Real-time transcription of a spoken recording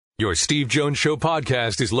Your Steve Jones Show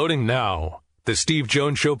podcast is loading now. The Steve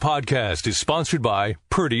Jones Show podcast is sponsored by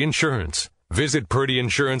Purdy Insurance. Visit Purdy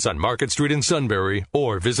Insurance on Market Street in Sunbury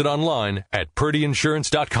or visit online at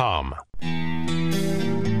purdyinsurance.com.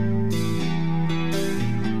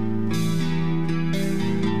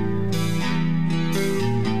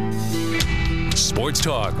 Sports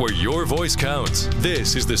talk where your voice counts.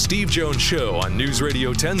 This is the Steve Jones Show on News Radio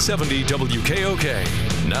 1070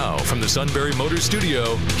 WKOK. Now from the Sunbury Motors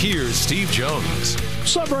Studio, here's Steve Jones.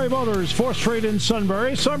 Sunbury Motors, 4th Street in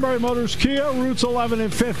Sunbury. Sunbury Motors Kia, routes 11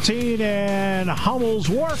 and 15, and Hummel's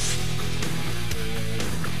Wharf.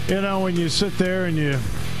 You know, when you sit there and you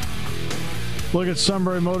look at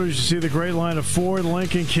Sunbury Motors, you see the great line of Ford,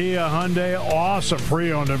 Lincoln, Kia, Hyundai. Awesome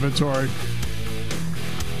pre-owned inventory.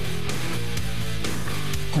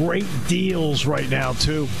 Great deals right now,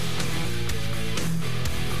 too.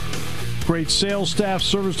 Great sales staff,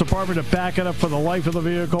 service department to back it up for the life of the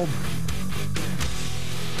vehicle.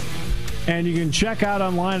 And you can check out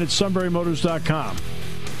online at sunburymotors.com.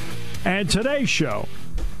 And today's show,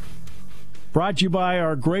 brought to you by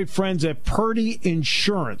our great friends at Purdy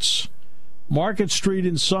Insurance. Market Street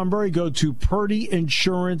in Sunbury. Go to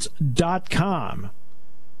purdyinsurance.com.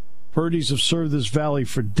 Purdy's have served this valley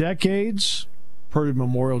for decades. Purdy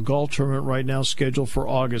Memorial Golf Tournament right now scheduled for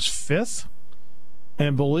August 5th.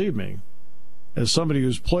 And believe me, as somebody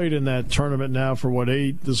who's played in that tournament now for,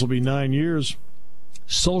 this will be 9 years,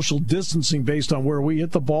 social distancing based on where we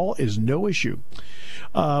hit the ball is no issue.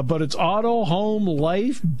 But it's auto, home,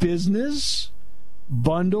 life, business,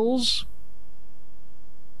 bundles,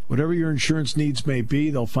 whatever your insurance needs may be,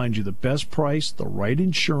 they'll find you the best price, the right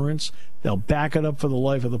insurance. They'll back it up for the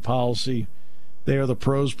life of the policy. They are the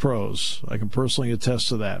pros. I can personally attest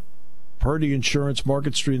to that. Purdy Insurance,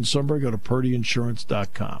 Market Street in Sunbury. Go to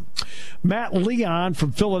purdyinsurance.com. Matt Leon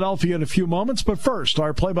from Philadelphia in a few moments. But first,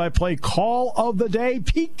 our play-by-play call of the day.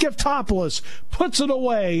 Pete Giftopoulos puts it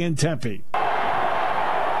away in Tempe.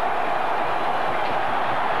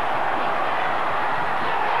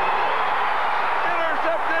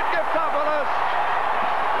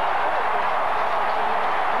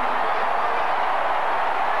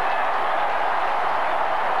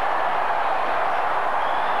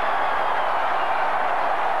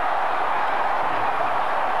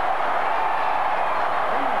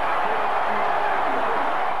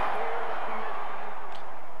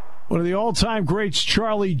 One of the all-time greats,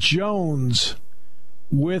 Charlie Jones,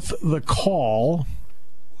 with the call.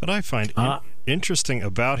 What I find interesting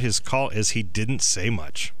about his call is he didn't say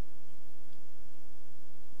much.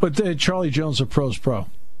 But Charlie Jones, a pros pro.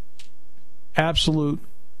 Absolute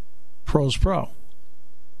pros pro.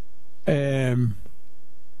 And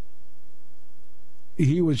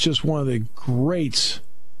he was just one of the greats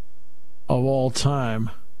of all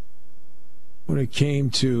time when it came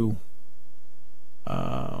to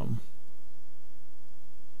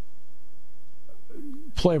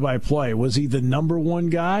play-by-play. Was he the number one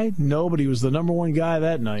guy? No, but he was the number one guy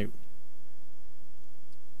that night.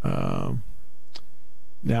 Now,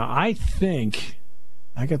 I think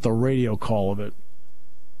I got the radio call of it.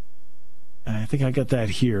 And I think I got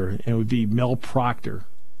that here. It would be Mel Proctor.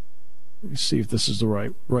 Let me see if this is the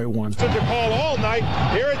right one. Such a call all night.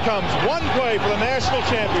 Here it comes. One play for the national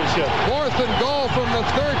championship. 4th and goal from the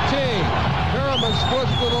 13. Perriman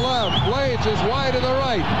splits to the left. Blades is wide to the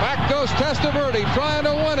right. Back goes Testaverde trying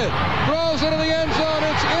to win it. Throws into the end zone.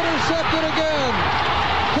 It's intercepted again.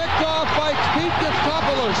 Picked off by Pete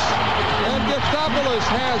Giftopoulos. And Giftopoulos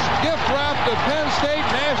has gift-wrapped the Penn State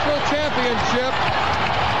National Championship.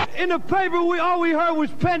 In the paper, all we heard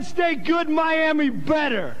was Penn State good, Miami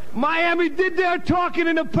better. Miami did their talking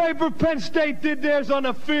in the paper. Penn State did theirs on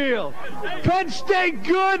the field. Penn State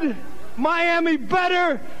good, Miami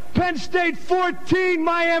better. Penn State 14,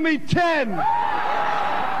 Miami 10.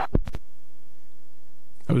 That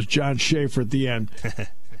was John Schaefer at the end.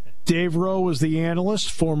 Dave Rowe was the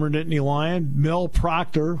analyst, former Nittany Lion. Mel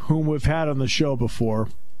Proctor, whom we've had on the show before.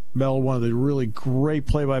 Mel, one of the really great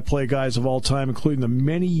play-by-play guys of all time, including the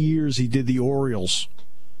many years he did the Orioles.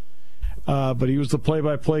 But he was the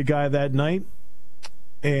play-by-play guy that night,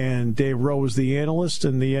 and Dave Rowe was the analyst.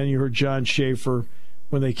 In the end, you heard John Schaefer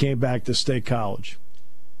when they came back to State College.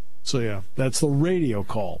 So, yeah, that's the radio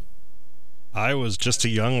call. I was just a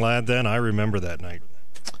young lad then. I remember that night.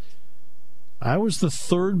 I was the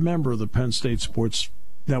third member of the Penn State Sports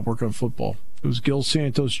Network on football. It was Gil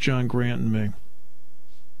Santos, John Grant, and me.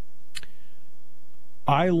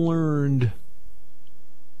 I learned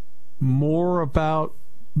more about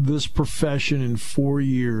this profession in 4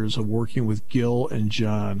 years of working with Gil and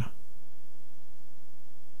John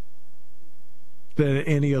than at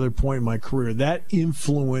any other point in my career. That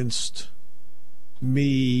influenced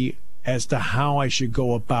me as to how I should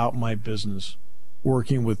go about my business,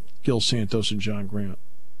 working with Gil Santos and John Grant.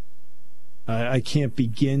 I can't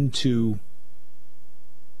begin to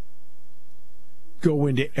go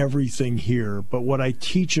into everything here, but what I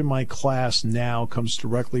teach in my class now comes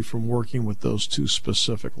directly from working with those two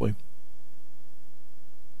specifically.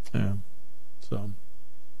 Yeah. So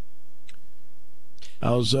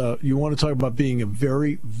you want to talk about being a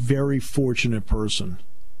very, very fortunate person.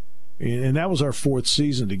 And that was our fourth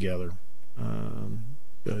season together.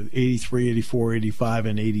 83, 84, 85,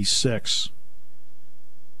 and 86.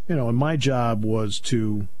 And my job was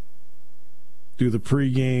to do the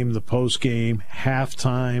pregame, the postgame,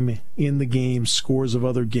 halftime, in the game, scores of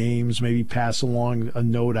other games, maybe pass along a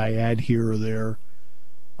note I add here or there.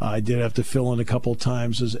 I did have to fill in a couple of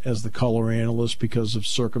times as the color analyst because of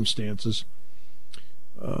circumstances.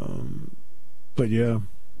 But yeah,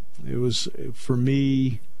 it was, for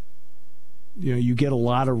me, you get a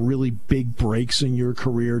lot of really big breaks in your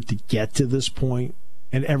career to get to this point,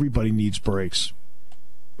 and everybody needs breaks.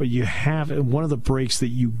 But one of the breaks that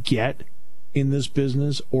you get in this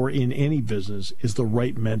business or in any business is the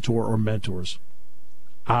right mentor or mentors.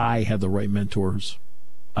 I had the right mentors.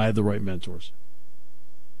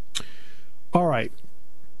 All right.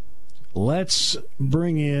 Let's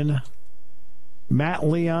bring in Matt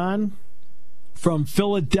Leon from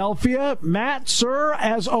Philadelphia. Matt, sir,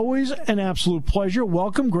 as always, an absolute pleasure.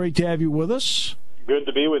 Welcome. Great to have you with us. Good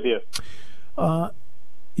to be with you.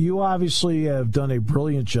 You obviously have done a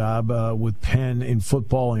brilliant job with Penn in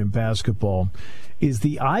football and basketball. Is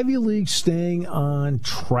the Ivy League staying on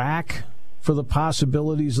track for the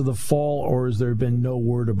possibilities of the fall, or has there been no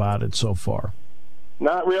word about it so far?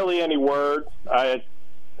 Not really any word. You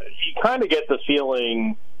kind of get the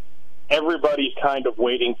feeling everybody's kind of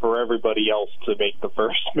waiting for everybody else to make the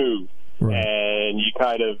first move, right, and you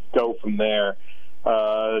kind of go from there.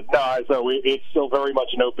 So it's still very much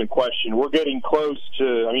an open question. We're getting close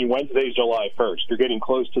to, Wednesday's July 1st. You're getting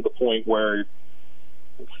close to the point where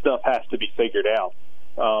stuff has to be figured out.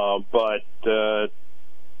 But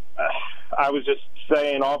I was just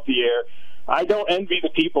saying off the air, I don't envy the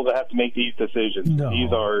people that have to make these decisions. No.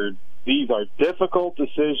 These are difficult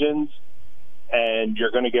decisions, and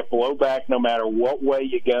you're going to get blowback no matter what way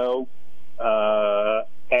you go.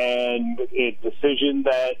 And a decision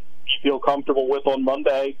that you feel comfortable with on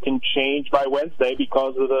Monday can change by Wednesday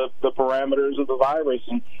because of the parameters of the virus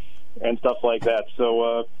and stuff like that.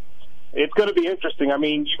 So it's going to be interesting.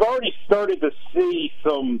 You've already started to see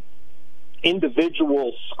some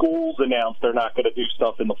individual schools announce they're not going to do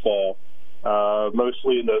stuff in the fall,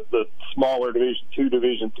 mostly in the smaller Division II,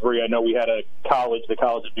 Division III. I know we had the College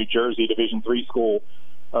of New Jersey, Division III school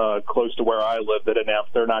close to where I live that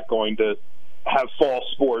announced they're not going to have fall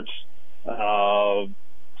sports.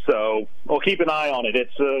 So we'll keep an eye on it.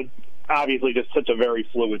 It's obviously just such a very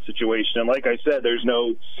fluid situation. And like I said, there's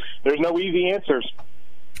no easy answers.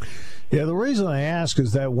 Yeah, the reason I ask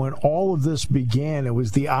is that when all of this began, it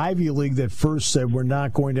was the Ivy League that first said we're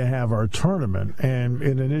not going to have our tournament. And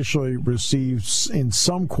it initially received, in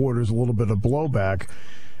some quarters, a little bit of blowback.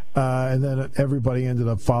 And then everybody ended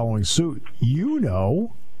up following suit.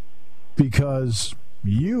 Because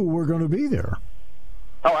you were going to be there.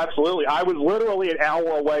 Oh, absolutely. I was literally an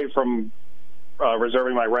hour away from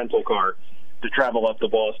reserving my rental car to travel up to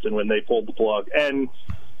Boston when they pulled the plug. And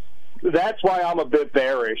that's why I'm a bit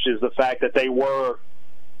bearish, is the fact that they were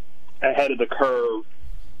ahead of the curve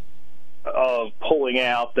of pulling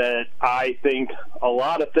out, that I think a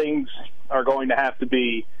lot of things are going to have to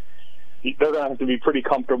be – they're going to have to be pretty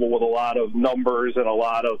comfortable with a lot of numbers and a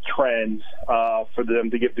lot of trends for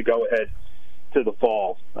them to give the go-ahead to the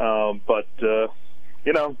fall. But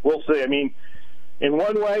we'll see. In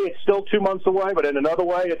one way, it's still 2 months away, but in another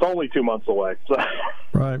way, it's only 2 months away. So.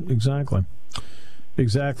 Right, exactly.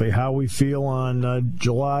 How we feel on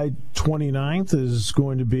July 29th is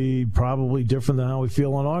going to be probably different than how we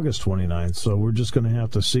feel on August 29th. So we're just going to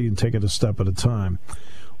have to see and take it a step at a time.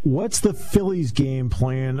 What's the Phillies game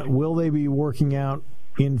plan? Will they be working out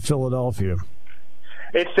in Philadelphia?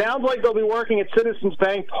 It sounds like they'll be working at Citizens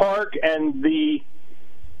Bank Park, and the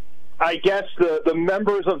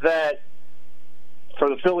members of that, for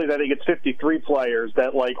the Phillies, I think it's 53 players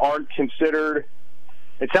that aren't considered.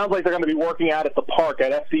 It sounds like they're going to be working out at the park,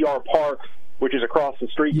 at FDR Park, which is across the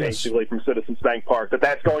street, yes, basically from Citizens Bank Park.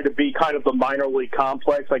 That's going to be kind of the minor league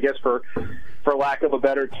complex, I guess, for lack of a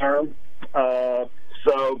better term.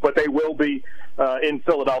 But they will be in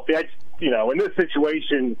Philadelphia. In this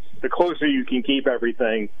situation, the closer you can keep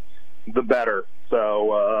everything, the better.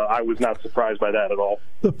 So I was not surprised by that at all.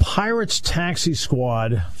 The Pirates taxi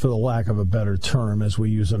squad, for the lack of a better term, as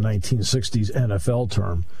we use a 1960s NFL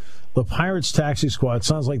term, the Pirates taxi squad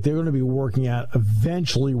sounds like they're going to be working out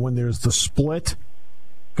eventually when there's the split,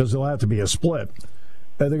 because there'll have to be a split.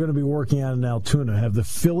 They're going to be working out in Altoona. Have the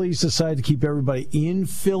Phillies decided to keep everybody in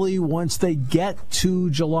Philly once they get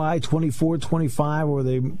to July 24, 25, or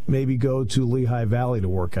they maybe go to Lehigh Valley to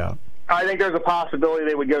work out? I think there's a possibility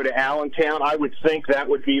they would go to Allentown. I would think that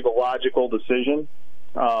would be the logical decision.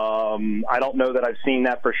 I don't know that I've seen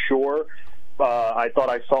that for sure. I thought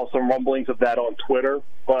I saw some rumblings of that on Twitter,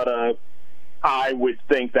 but I would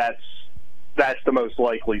think that's the most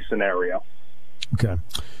likely scenario. Okay.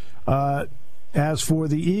 As for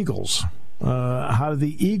the Eagles, how do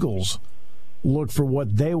the Eagles look for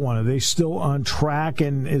what they want? Are they still on track,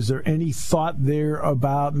 and is there any thought there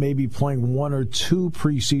about maybe playing 1 or 2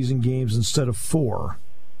 preseason games instead of 4?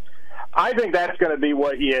 I think that's going to be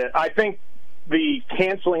I think the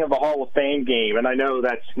canceling of the Hall of Fame game, and I know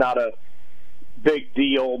that's not a big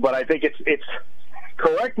deal, but I think it's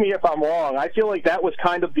correct me if I'm wrong, I feel like that was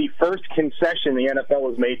kind of the first concession the NFL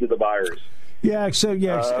has made to the buyers. Yeah, except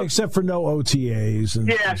for no OTAs.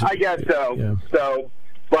 I guess so. Yeah. So,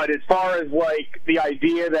 but as far as like the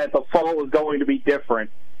idea that the fall was going to be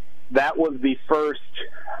different, that was the first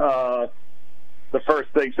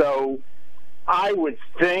thing. So, I would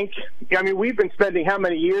think. I mean, we've been spending how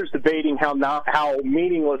many years debating how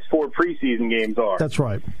meaningless 4 preseason games are. That's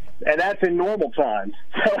right. And that's in normal times.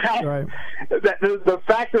 So right. The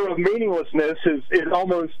factor of meaninglessness is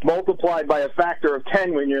almost multiplied by a factor of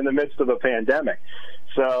 10 when you're in the midst of a pandemic.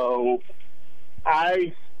 So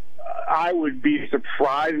I would be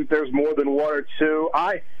surprised if there's more than 1 or 2.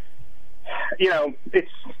 I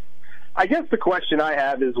guess the question I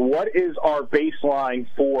have is, what is our baseline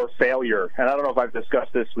for failure? And I don't know if I've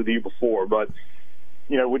discussed this with you before, but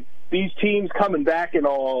with these teams coming back and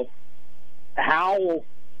all, how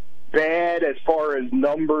bad as far as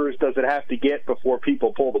numbers does it have to get before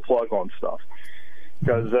people pull the plug on stuff?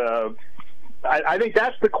 Because I think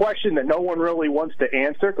that's the question that no one really wants to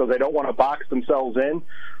answer, because they don't want to box themselves in.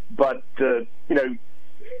 But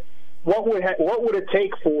what would it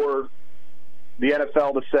take for the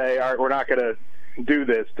NFL to say, all right, we're not going to do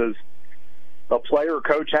this? Does a player or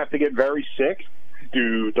coach have to get very sick?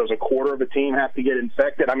 Does a quarter of a team have to get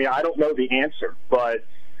infected? I mean, I don't know the answer, but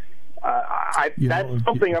that's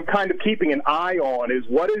something I'm kind of keeping an eye on, is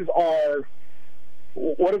what is our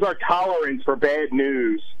tolerance for bad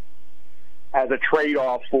news as a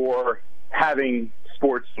trade-off for having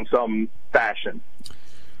sports in some fashion?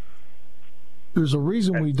 There's a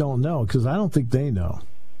reason we don't know, because I don't think they know.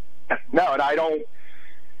 No, and I don't,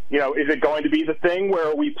 is it going to be the thing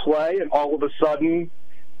where we play and all of a sudden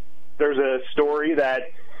there's a story that,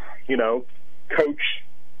 Coach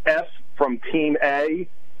F from Team A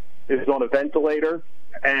is on a ventilator,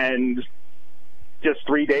 and just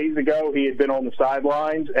 3 days ago he had been on the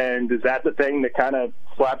sidelines, and is that the thing that kind of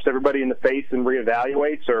slaps everybody in the face and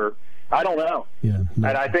reevaluates? Or I don't know. Yeah, no.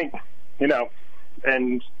 And I think,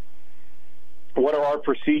 and what are our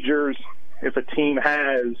procedures if a team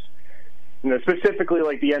has, specifically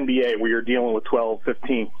like the NBA where you're dealing with 12,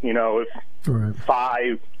 15, if right.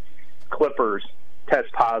 5 Clippers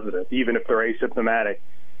test positive, even if they're asymptomatic,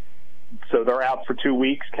 so they're out for 2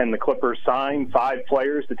 weeks. Can the Clippers sign 5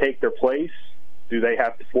 players to take their place? Do they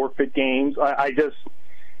have to forfeit games? I just,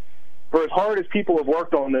 for as hard as people have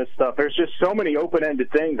worked on this stuff, there's just so many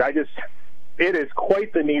open-ended things. It is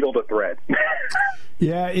quite the needle to thread.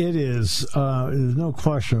 Yeah, it is. There's no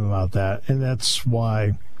question about that. And that's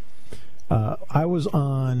why I was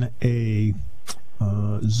on a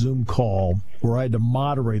Zoom call where I had to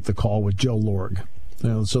moderate the call with Joe Lorg.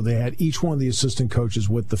 So they had each one of the assistant coaches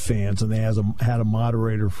with the fans, and they had a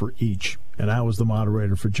moderator for each. And I was the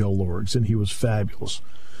moderator for Joe Lorgs, and he was fabulous.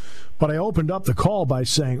 But I opened up the call by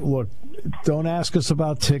saying, look, don't ask us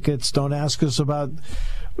about tickets. Don't ask us about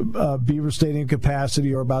Beaver Stadium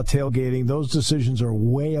capacity or about tailgating. Those decisions are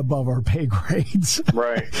way above our pay grades.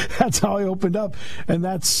 Right. That's how I opened up. And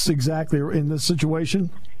that's exactly, in this situation,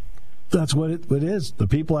 that's what it is. The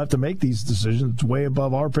people have to make these decisions. It's way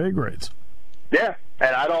above our pay grades. Yeah,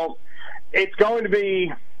 and it's going to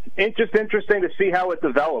be just interesting to see how it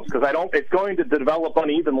develops, because it's going to develop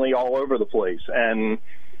unevenly all over the place. And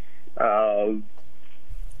I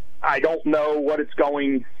don't know what it's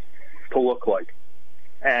going to look like.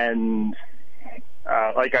 And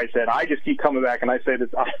like I said, I just keep coming back, and I say this.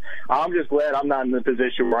 I'm just glad I'm not in the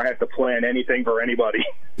position where I have to plan anything for anybody.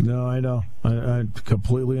 No, I know. I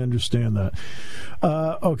completely understand that.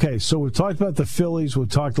 Okay, so we've talked about the Phillies. We've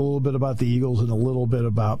talked a little bit about the Eagles and a little bit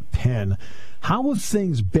about Penn. How have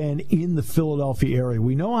things been in the Philadelphia area?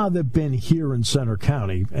 We know how they've been here in Center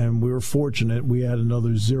County, and we were fortunate we had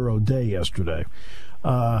another 0 day yesterday.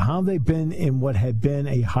 How have they been in what had been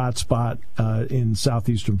a hot spot in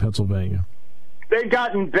southeastern Pennsylvania? They've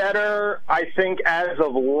gotten better. I think as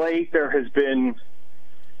of late there has been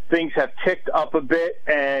things have ticked up a bit,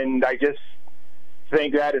 and I just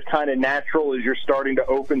think that is kind of natural as you're starting to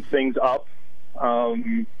open things up,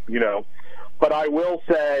 But I will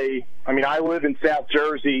say, I live in South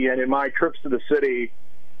Jersey, and in my trips to the city,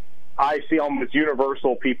 I see almost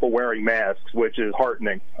universal people wearing masks, which is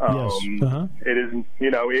heartening. Yes. It is,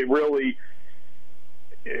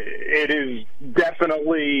 it is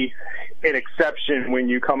definitely an exception when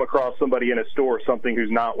you come across somebody in a store, something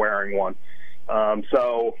who's not wearing one.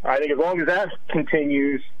 So I think as long as that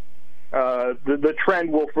continues, the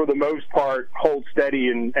trend will, for the most part, hold steady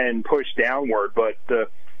and push downward. But,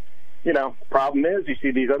 problem is you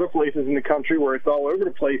see these other places in the country where it's all over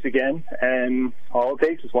the place again, and all it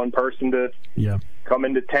takes is one person to come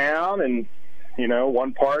into town and,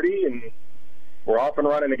 one party, and we're off and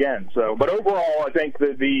running again. So, but overall, I think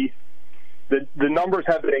that the numbers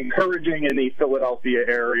have been encouraging in the Philadelphia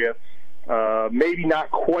area. Maybe not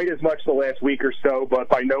quite as much the last week or so, but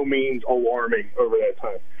by no means alarming over that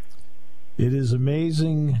time. It is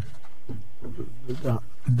amazing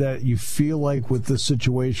that you feel like with this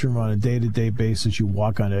situation on a day-to-day basis, you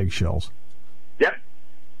walk on eggshells. Yep.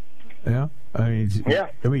 Yeah?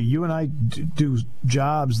 You and I do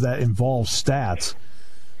jobs that involve stats.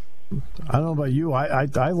 I don't know about you.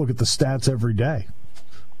 I look at the stats every day.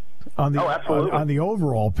 Absolutely. On the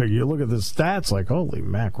overall picture, you look at the stats like, holy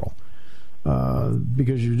mackerel.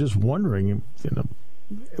 Because you're just wondering,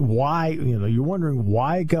 why, you're wondering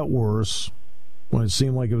why it got worse when it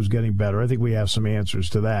seemed like it was getting better. I think we have some answers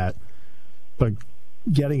to that. But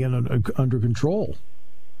getting it under control.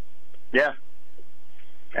 Yeah.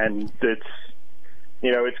 And it's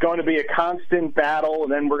going to be a constant battle,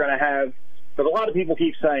 and then we're going to have, but a lot of people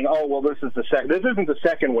keep saying, oh, well, this isn't the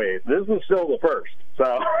second wave. This is still the first.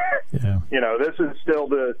 So, this is still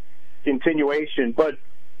the continuation. But,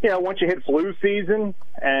 once you hit flu season,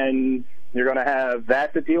 and you're going to have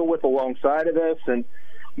that to deal with alongside of this. And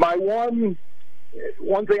my one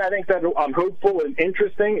thing I think that I'm hopeful and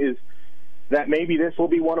interesting is that maybe this will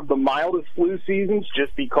be one of the mildest flu seasons,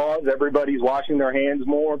 just because everybody's washing their hands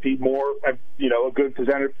more. A good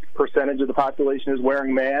percentage of the population is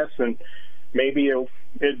wearing masks, and maybe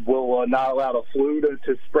it will not allow the flu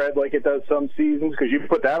to spread like it does some seasons, because you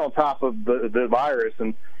put that on top of the virus,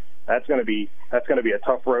 and that's going to be a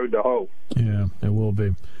tough road to hoe. Yeah, it will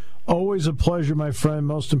be. Always a pleasure, my friend.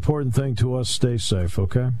 Most important thing to us, stay safe,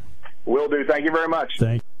 okay? Will do. Thank you very much.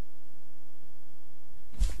 Thank you.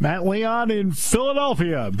 Matt Leon in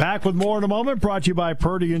Philadelphia. Back with more in a moment. Brought to you by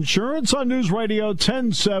Purdy Insurance on News Radio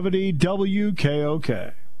 1070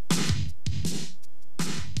 WKOK.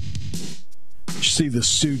 You see the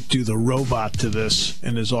suit do the robot to this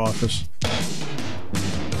in his office.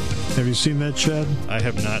 Have you seen that, Chad? I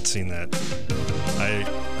have not seen that.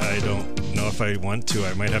 I don't know if I want to.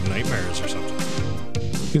 I might have nightmares or something.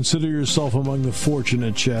 Consider yourself among the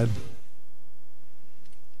fortunate, Chad.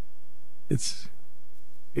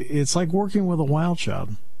 It's like working with a wild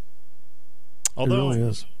child. Although, it really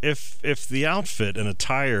is. If the outfit and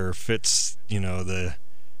attire fits, the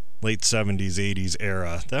late 70s, 80s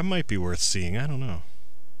era, that might be worth seeing. I don't know.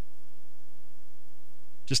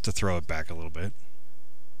 Just to throw it back a little bit.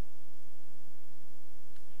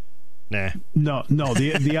 Nah. No.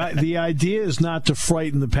 The idea is not to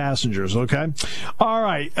frighten the passengers, okay? All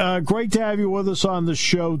right. Great to have you with us on the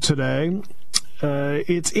show today.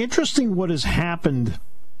 It's interesting what has happened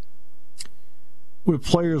with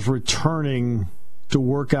players returning to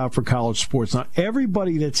work out for college sports. Now,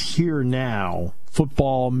 everybody that's here now,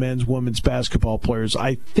 football, men's, women's basketball players,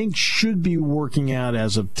 I think should be working out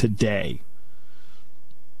as of today.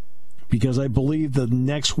 Because I believe the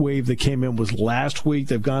next wave that came in was last week.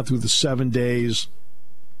 They've gone through the 7 days,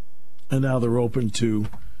 and now they're open to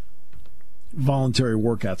voluntary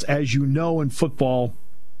workouts. As you know, in football,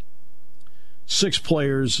 6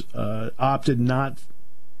 players opted not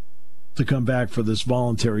to come back for this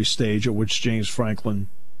voluntary stage, at which James Franklin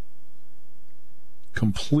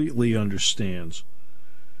completely understands.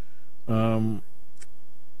 Let's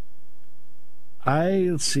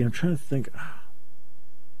see, I'm trying to think.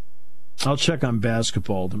 I'll check on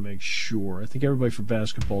basketball to make sure. I think everybody for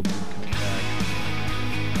basketball did come back.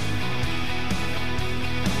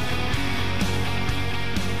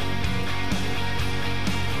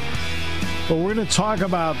 But we're going to talk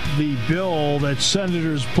about the bill that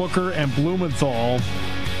Senators Booker and Blumenthal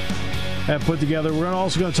have put together. We're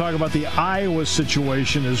also going to talk about the Iowa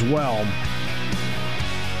situation as well.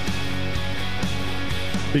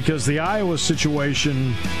 Because the Iowa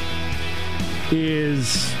situation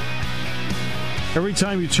is, every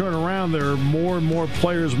time you turn around, there are more and more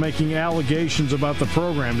players making allegations about the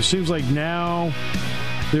program. It seems like now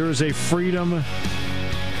there is a freedom,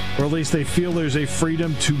 or at least they feel there's a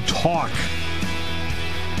freedom to talk.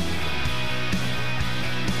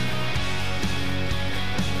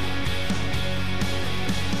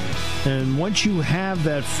 And once you have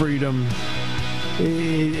that freedom,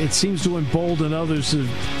 it seems to embolden others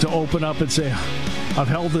to open up and say, I've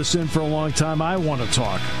held this in for a long time, I want to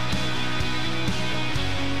talk.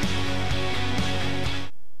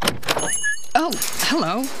 Oh,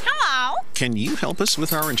 hello. Hello. Can you help us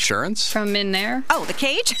with our insurance? From in there? Oh, the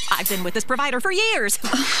Cage? I've been with this provider for years.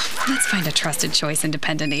 Let's find a trusted choice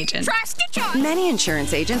independent agent. Trusted choice! Many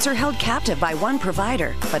insurance agents are held captive by one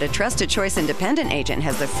provider, but a trusted choice independent agent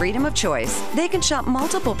has the freedom of choice. They can shop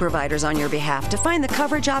multiple providers on your behalf to find the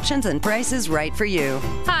coverage options and prices right for you.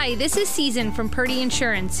 Hi, this is Season from Purdy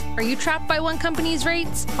Insurance. Are you trapped by one company's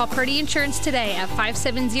rates? Call Purdy Insurance today at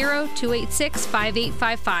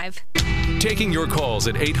 570-286-5855. Taking your calls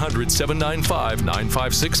at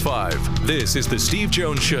 800-795-9565. This is The Steve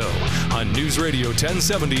Jones Show on News Radio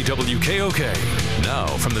 1070 WKOK. Now,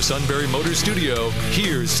 from the Sunbury Motors Studio,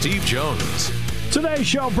 here's Steve Jones. Today's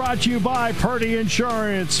show brought to you by Purdy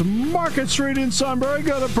Insurance. Market Street in Sunbury.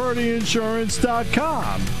 Go to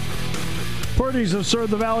PurdyInsurance.com. Purdy's have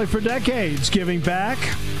served the Valley for decades, giving back,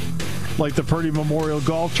 like the Purdy Memorial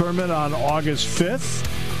Golf Tournament on August 5th.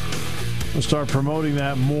 We'll start promoting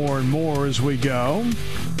that more and more as we go.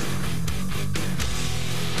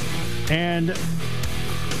 And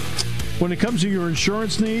when it comes to your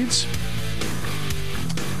insurance needs,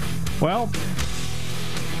 well,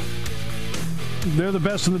 they're the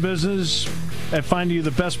best in the business at finding you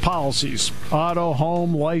the best policies. Auto,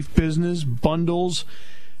 home, life, business, bundles.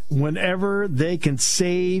 Whenever they can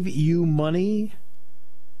save you money,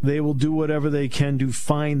 they will do whatever they can to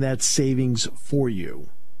find that savings for you.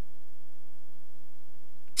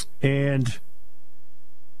 And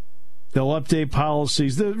they'll update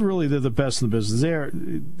policies. They're the best in the business. They're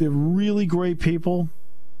really great people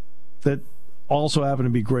that also happen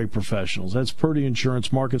to be great professionals. That's Purdy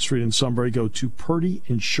Insurance, Market Street in Sunbury. Go to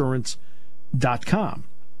PurdyInsurance.com.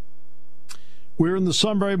 We're in the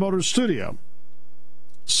Sunbury Motors studio.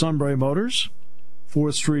 Sunbury Motors,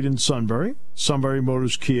 4th Street in Sunbury. Sunbury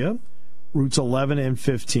Motors Kia, routes 11 and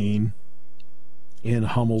 15 in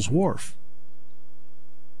Hummel's Wharf.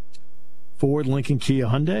 Ford, Lincoln, Kia,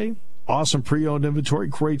 Hyundai. Awesome pre-owned inventory,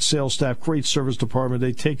 great sales staff, great service department.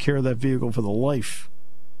 They take care of that vehicle for the life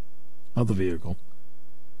of the vehicle.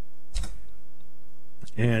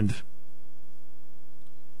 And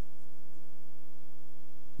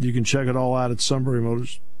you can check it all out at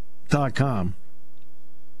sunburymotors.com.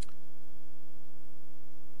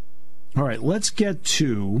 All right, let's get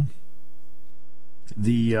to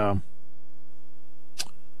the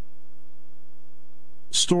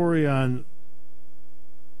story on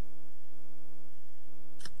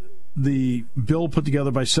the bill put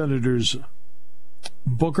together by Senators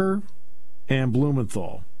Booker and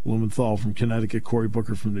Blumenthal. Blumenthal from Connecticut, Cory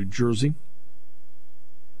Booker from New Jersey.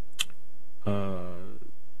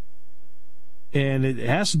 And it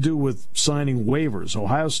has to do with signing waivers.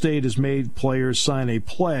 Ohio State has made players sign a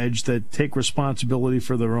pledge that take responsibility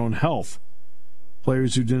for their own health.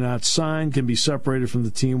 Players who do not sign can be separated from the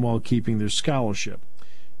team while keeping their scholarship.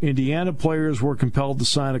 Indiana players were compelled to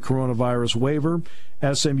sign a coronavirus waiver.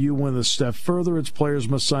 SMU went a step further. Its players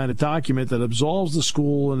must sign a document that absolves the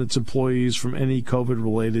school and its employees from any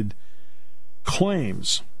COVID-related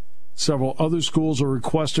claims. Several other schools are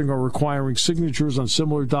requesting or requiring signatures on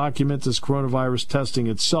similar documents as coronavirus testing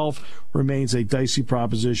itself remains a dicey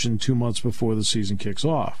proposition 2 months before the season kicks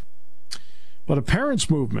off. But a parents'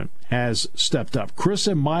 movement has stepped up. Chris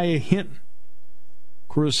and Maya Hinton.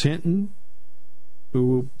 Chris Hinton,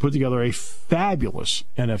 who put together a fabulous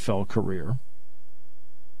NFL career.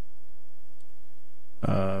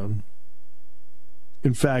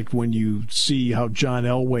 In fact, when you see how John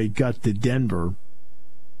Elway got to Denver,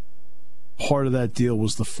 part of that deal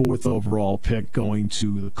was the 4th overall pick going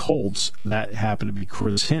to the Colts. That happened to be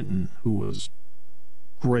Chris Hinton, who was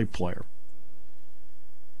a great player.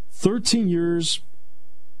 13 years,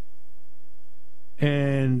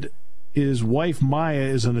 and his wife, Maya,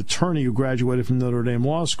 is an attorney who graduated from Notre Dame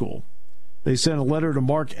Law School. They sent a letter to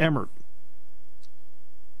Mark Emmert.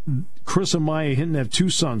 Chris and Maya Hinton have 2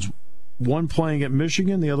 sons, one playing at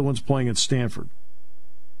Michigan, the other one's playing at Stanford.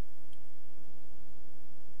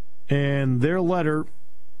 And their letter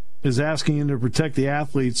is asking him to protect the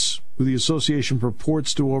athletes who the association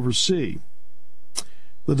purports to oversee.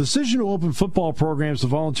 The decision to open football programs to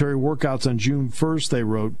voluntary workouts on June 1st, they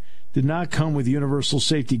wrote, did not come with universal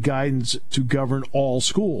safety guidance to govern all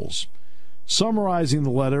schools. Summarizing the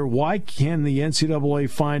letter, why can the NCAA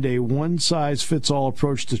find a one-size-fits-all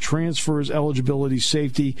approach to transfers, eligibility,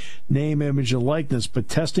 safety, name, image, and likeness, but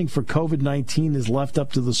testing for COVID-19 is left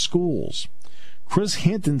up to the schools? Chris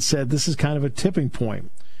Hinton said this is kind of a tipping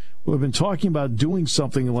point. We've been talking about doing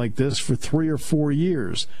something like this for 3 or 4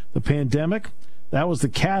 years. The pandemic, that was the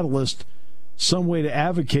catalyst, some way to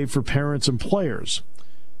advocate for parents and players.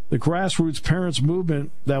 The grassroots parents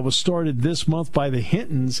movement that was started this month by the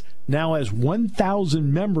Hintons now has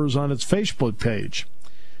 1,000 members on its Facebook page.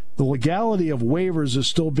 The legality of waivers is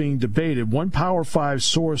still being debated. One Power 5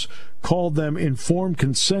 source called them informed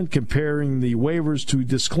consent, comparing the waivers to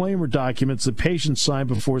disclaimer documents that patients sign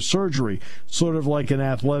before surgery, sort of like an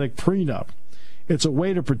athletic prenup. It's a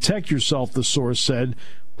way to protect yourself, the source said,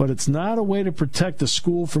 but it's not a way to protect the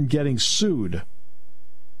school from getting sued.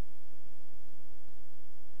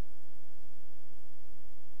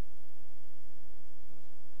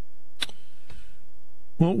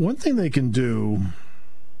 Well, one thing they can do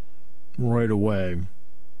right away,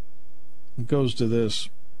 it goes to this.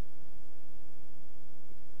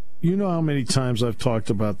 You know how many times I've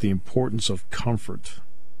talked about the importance of comfort.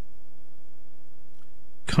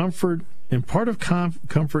 Comfort, and part of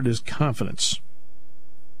comfort is confidence.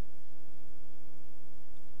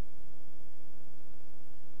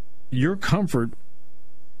 Your comfort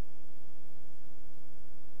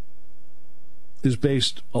is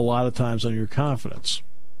based a lot of times on your confidence.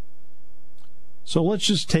 So let's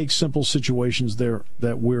just take simple situations there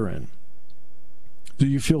that we're in. Do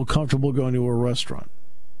you feel comfortable going to a restaurant?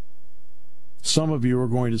 Some of you are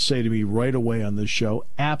going to say to me right away on this show,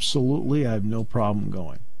 absolutely, I have no problem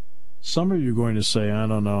going. Some of you are going to say, I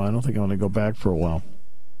don't know, I don't think I'm going to go back for a while.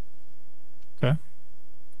 Okay?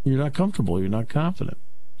 You're not comfortable, you're not confident.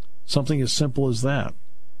 Something as simple as that.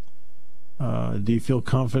 Do you feel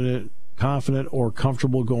confident or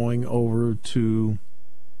comfortable going over to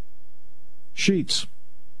Sheetz?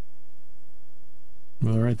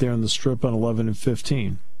 Well, right there on the strip on 11 and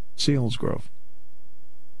 15, Selinsgrove.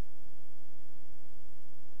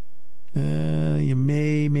 You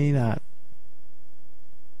may not.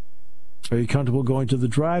 Are you comfortable going to the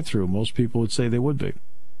drive-thru? Most people would say they would be.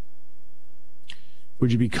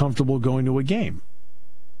 Would you be comfortable going to a game?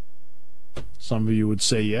 Some of you would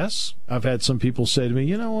say yes. I've had some people say to me,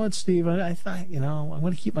 you know what, Steve, I thought, I'm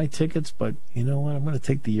going to keep my tickets, but you know what, I'm going to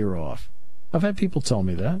take the year off. I've had people tell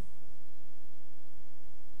me that.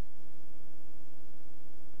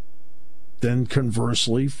 Then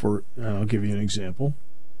conversely, I'll give you an example.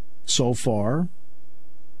 So far,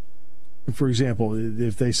 for example,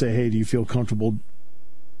 if they say, hey, do you feel comfortable,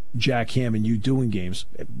 Jack Ham and you doing games?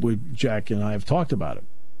 Jack and I have talked about it.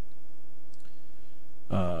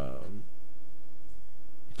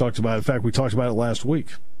 In fact, we talked about it last week.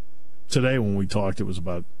 Today when we talked, it was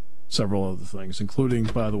about several other things, including,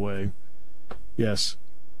 by the way, yes,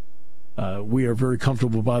 we are very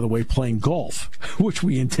comfortable, by the way, playing golf, which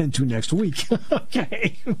we intend to next week.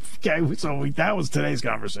 Okay, so that was today's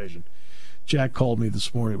conversation. Jack called me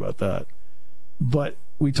this morning about that. But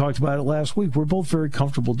we talked about it last week. We're both very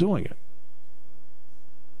comfortable doing it.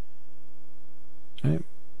 Okay?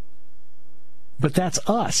 But that's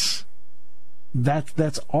us.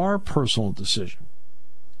 That's our personal decision.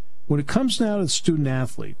 When it comes now to the student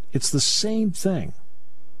athlete, it's the same thing.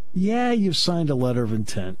 Yeah, you've signed a letter of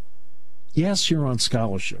intent. Yes, you're on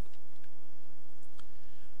scholarship.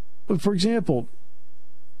 But for example,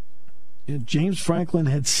 James Franklin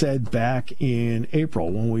had said back in April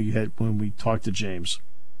when we talked to James,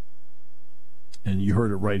 and you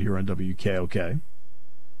heard it right here on WKOK.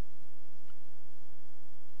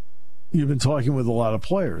 You've been talking with a lot of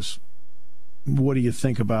players. What do you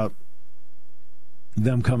think about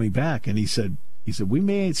them coming back? And he said, we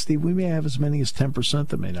may have as many as 10%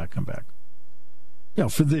 that may not come back.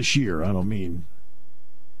 For this year. I don't mean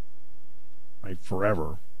right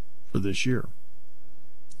forever, for this year.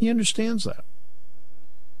 He understands that.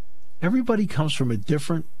 Everybody comes from a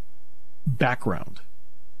different background.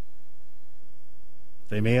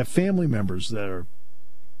 They may have family members that are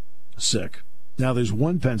sick. Now, there's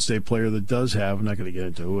one Penn State player that does have, I'm not going to get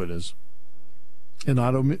into who it is, an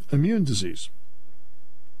autoimmune disease.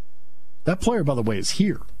 That player, by the way, is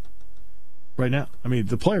here right now. I mean,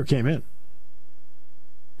 the player came in.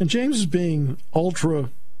 And James is being ultra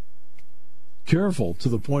careful to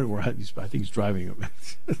the point where I think he's driving him.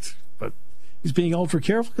 But he's being ultra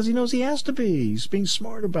careful because he knows he has to be. He's being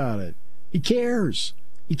smart about it. He cares.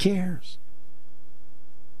 He cares.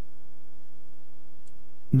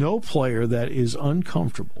 No player that is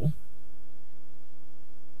uncomfortable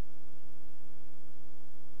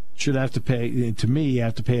should have to pay, to me, you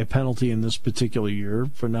have to pay a penalty in this particular year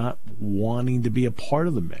for not wanting to be a part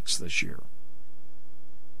of the mix this year.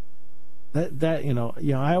 That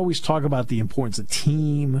I always talk about the importance of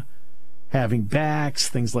team, having backs,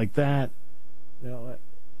 things like that.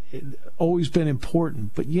 It's always been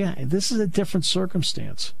important. But yeah, this is a different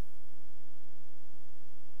circumstance.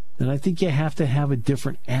 And I think you have to have a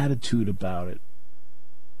different attitude about it.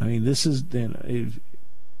 I mean, this is, if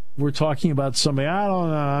we're talking about somebody, I don't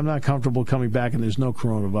know, I'm not comfortable coming back and there's no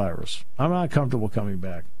coronavirus. I'm not comfortable coming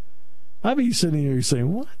back. I'd be sitting here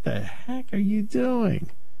saying, what the heck are you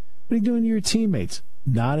doing? What are you doing to your teammates?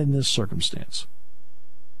 Not in this circumstance.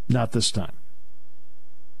 Not this time.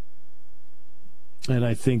 And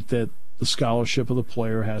I think that the scholarship of the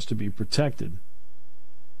player has to be protected.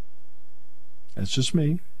 That's just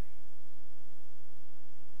me.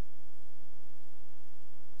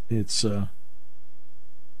 It's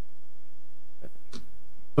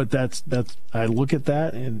but that's I look at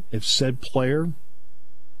that, and if said player,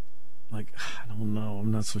 like, I don't know,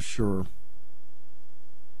 I'm not so sure.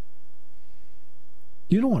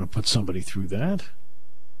 You don't want to put somebody through that.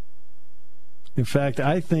 In fact,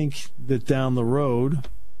 I think that down the road,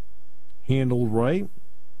 handled right,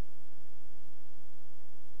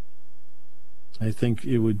 I think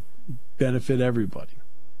it would benefit everybody.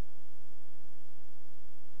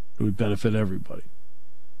 It would benefit everybody.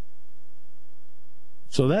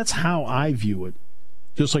 So that's how I view it.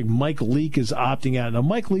 Just like Mike Leake is opting out. Now,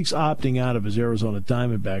 Mike Leake's opting out of his Arizona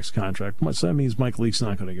Diamondbacks contract. So that means Mike Leake's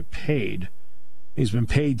not going to get paid. He's been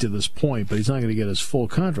paid to this point, but he's not going to get his full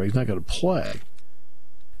contract. He's not going to play.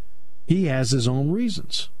 He has his own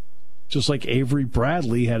reasons. Just like Avery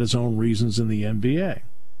Bradley had his own reasons in the NBA.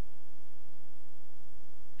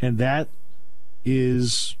 And that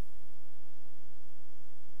is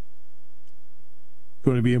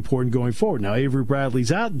going to be important going forward. Now, Avery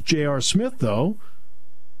Bradley's out. J.R. Smith, though,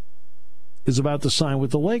 is about to sign with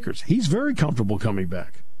the Lakers. He's very comfortable coming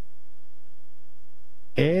back.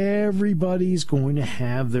 Everybody's going to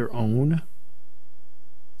have their own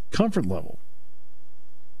comfort level.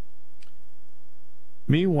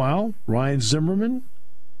 Meanwhile, Ryan Zimmerman,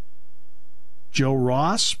 Joe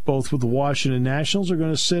Ross, both with the Washington Nationals, are going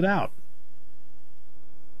to sit out.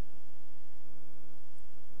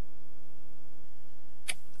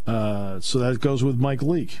 So that goes with Mike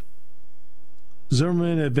Leake.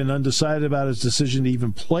 Zimmerman had been undecided about his decision to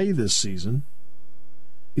even play this season.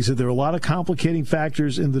 He said there are a lot of complicating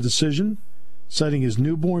factors in the decision, citing his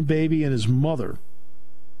newborn baby and his mother.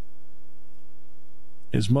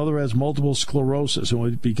 His mother has multiple sclerosis and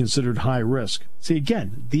would be considered high risk. See,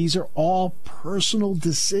 again, these are all personal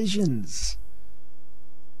decisions.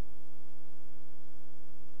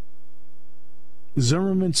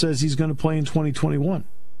 Zimmerman says he's going to play in 2021.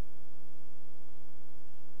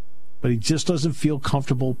 But he just doesn't feel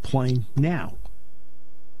comfortable playing now.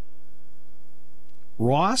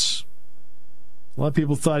 Ross, a lot of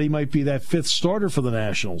people thought he might be that fifth starter for the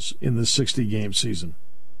Nationals in the 60-game season.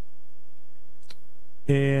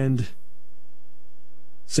 And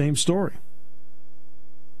same story.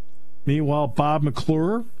 Meanwhile, Bob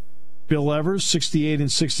McClure, Bill Evers, 68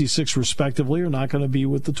 and 66 respectively, are not going to be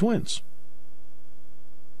with the Twins.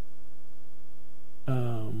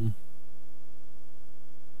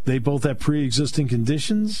 They both have pre-existing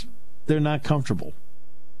conditions. They're not comfortable.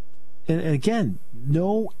 And again,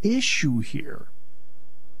 no issue here.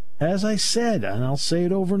 As I said, and I'll say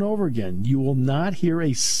it over and over again, you will not hear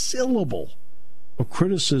a syllable of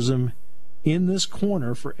criticism in this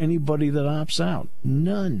corner for anybody that opts out.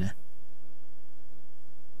 None.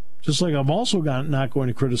 Just like I'm also not going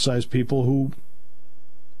to criticize people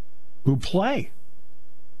who play.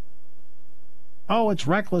 Oh, it's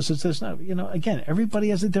reckless. It's this. No. Again, everybody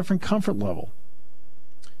has a different comfort level.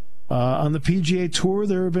 On the PGA Tour,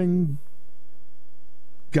 there have been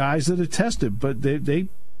guys that have tested, but they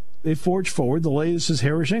forge forward. The latest is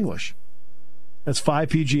Harris English. That's 5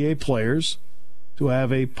 PGA players to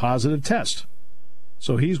have a positive test.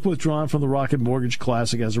 So he's withdrawn from the Rocket Mortgage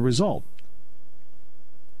Classic as a result.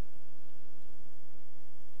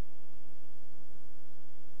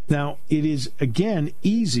 Now, it is, again,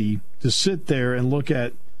 easy to sit there and look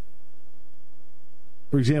at,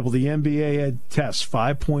 for example, the NBA had tests,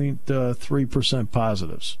 5.3%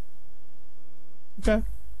 positives. Okay.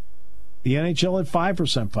 The NHL had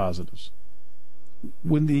 5% positives.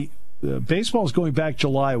 When the baseball is going back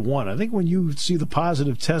July 1. I think when you see the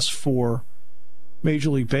positive tests for Major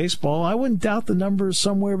League Baseball, I wouldn't doubt the number is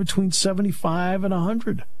somewhere between 75 and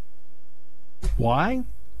 100. Why?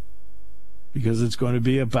 Because it's going to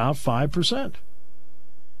be about 5%.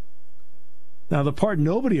 Now, the part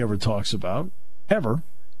nobody ever talks about, ever,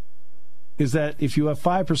 is that if you have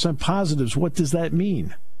 5% positives, what does that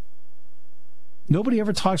mean? Nobody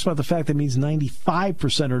ever talks about the fact that it means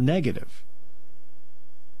 95% are negative.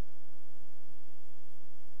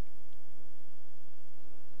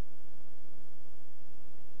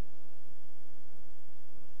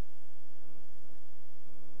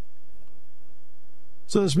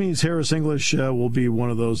 So this means Harris English will be one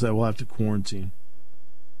of those that will have to quarantine.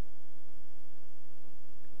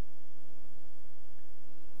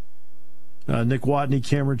 Nick Watney,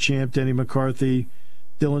 Cameron Champ, Denny McCarthy,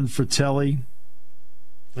 Dylan Fratelli,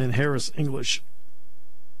 and Harris English.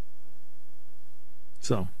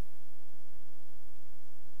 So,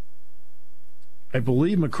 I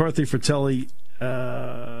believe McCarthy, Fratelli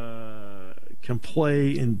can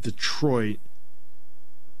play in Detroit.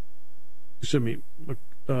 Excuse me.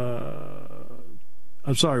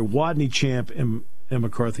 I'm sorry, Watney, Champ, and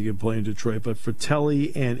McCarthy can play in Detroit, but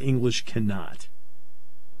Fratelli and English cannot.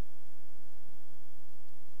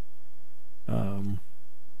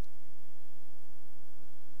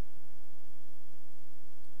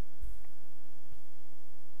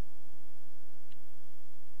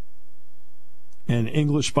 And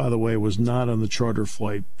English, by the way, was not on the charter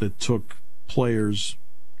flight that took players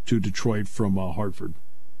to Detroit from Hartford.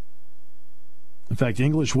 In fact,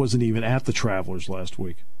 English wasn't even at the Travelers last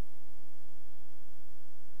week.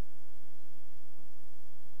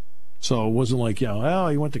 So it wasn't like,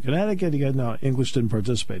 he went to Connecticut. No, English didn't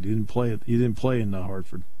participate. He didn't play. He didn't play in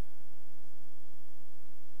Hartford.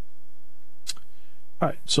 All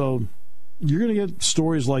right, so you're going to get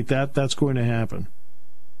stories like that. That's going to happen.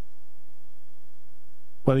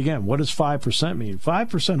 But again, what does 5% mean?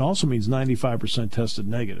 5% also means 95% tested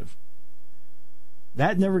negative.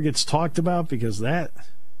 That never gets talked about because that,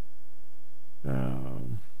 I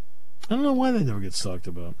don't know why that never gets talked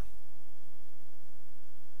about.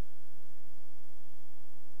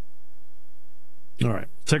 All right,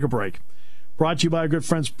 take a break. Brought to you by our good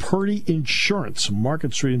friends Purdy Insurance,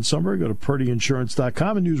 Market Street in Sunbury. Go to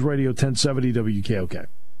purdyinsurance.com and News Radio 1070 WKOK.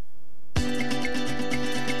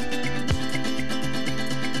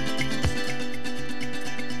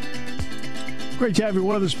 Great to have you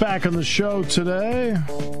with us back on the show today.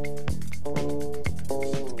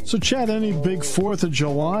 So, Chad, any big 4th of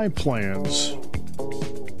July plans?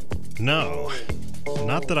 No.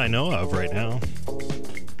 Not that I know of right now.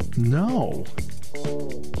 No.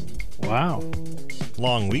 Wow.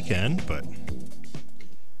 Long weekend, but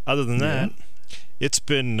other than that, it's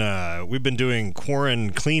been, we've been doing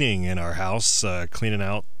quarantine cleaning in our house, cleaning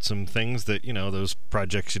out some things that, those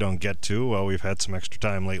projects you don't get to. Well, we've had some extra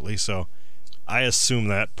time lately, so I assume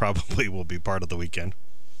that probably will be part of the weekend.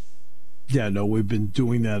 Yeah, no, we've been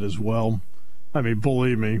doing that as well. I mean,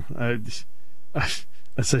 believe me, as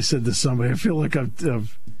I said to somebody, I feel like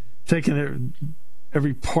I've taken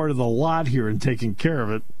every part of the lot here and taken care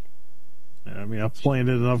of it. I mean, I've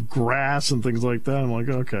planted enough grass and things like that. I'm like,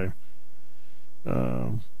 okay.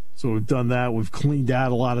 So we've done that. We've cleaned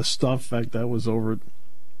out a lot of stuff. In fact, that was over at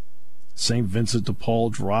St. Vincent de Paul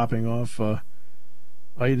dropping off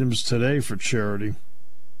items today for charity.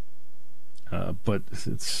 But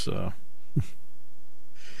it's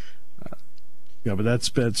but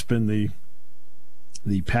that's been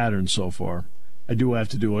the pattern so far. I do have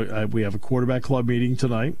to do we have a quarterback club meeting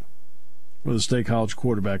tonight with the State College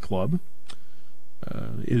Quarterback Club.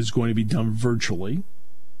 It is going to be done virtually,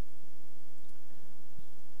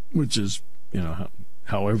 which is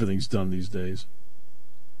how everything's done these days.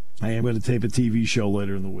 I am going to tape a TV show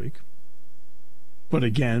later in the week. But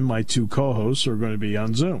again, my two co-hosts are going to be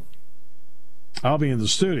on Zoom. I'll be in the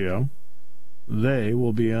studio. They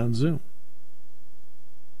will be on Zoom.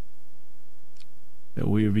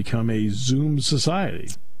 We have become a Zoom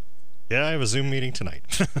society. Yeah, I have a Zoom meeting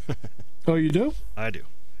tonight. Oh, you do? I do.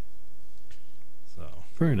 So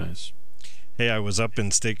very nice. Hey, I was up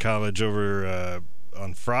in State College over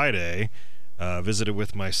on Friday. Visited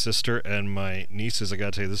with my sister and my nieces. I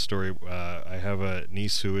got to tell you this story. I have a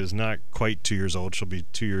niece who is not quite 2 years old. She'll be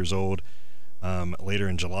 2 years old later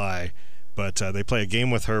in July. But they play a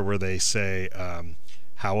game with her where they say,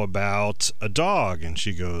 how about a dog? And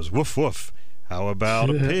she goes, woof, woof. How about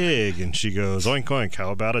a pig? And she goes, oink, oink.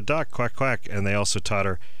 How about a duck? Quack, quack. And they also taught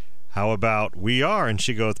her, how about we are? And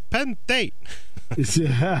she goes, Penn State. See,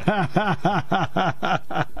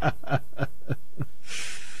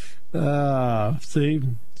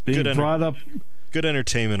 Being brought up. Good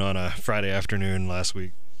entertainment on a Friday afternoon last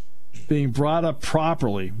week. Being brought up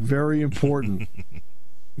properly. Very important.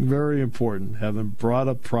 Very important. Have them brought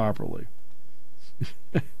up properly.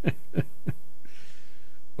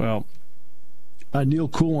 Well, Neil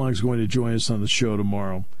Coulon is going to join us on the show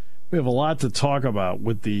tomorrow. We have a lot to talk about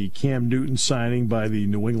with the Cam Newton signing by the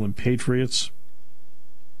New England Patriots.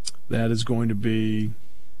 That is going to be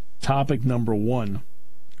topic number one.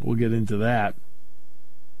 We'll get into that.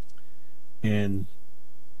 And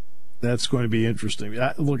that's going to be interesting.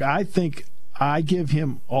 Look, I think I give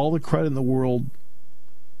him all the credit in the world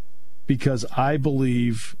because I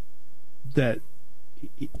believe that,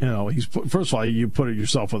 he's first of all, you put it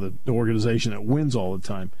yourself with an organization that wins all the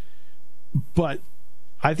time. But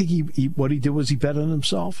I think he what he did was he bet on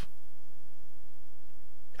himself.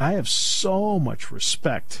 I have so much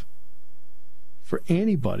respect for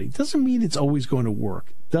anybody. Doesn't mean it's always going to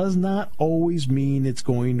work. Does not always mean it's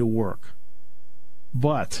going to work.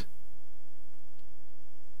 But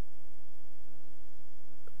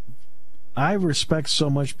I respect so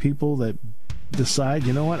much people that decide,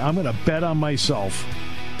 you know what, I'm going to bet on myself.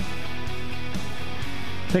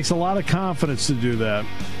 Takes a lot of confidence to do that.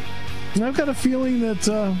 And I've got a feeling that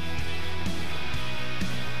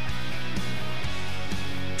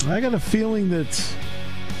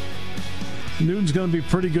Newton's going to be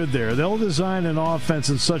pretty good there. They'll design an offense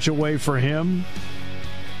in such a way for him.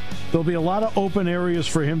 There'll be a lot of open areas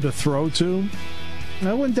for him to throw to.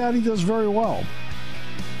 I wouldn't doubt he does very well.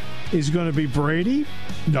 Is he going to be Brady?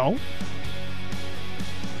 No.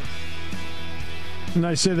 And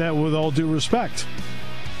I say that with all due respect.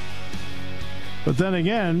 But then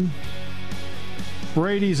again,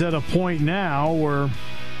 Brady's at a point now where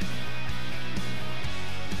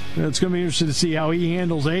it's going to be interesting to see how he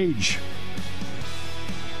handles age.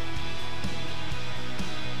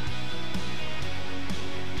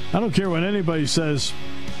 I don't care what anybody says.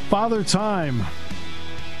 Father Time.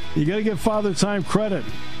 You got to give Father Time credit.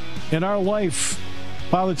 In our life,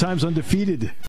 Father Time's undefeated.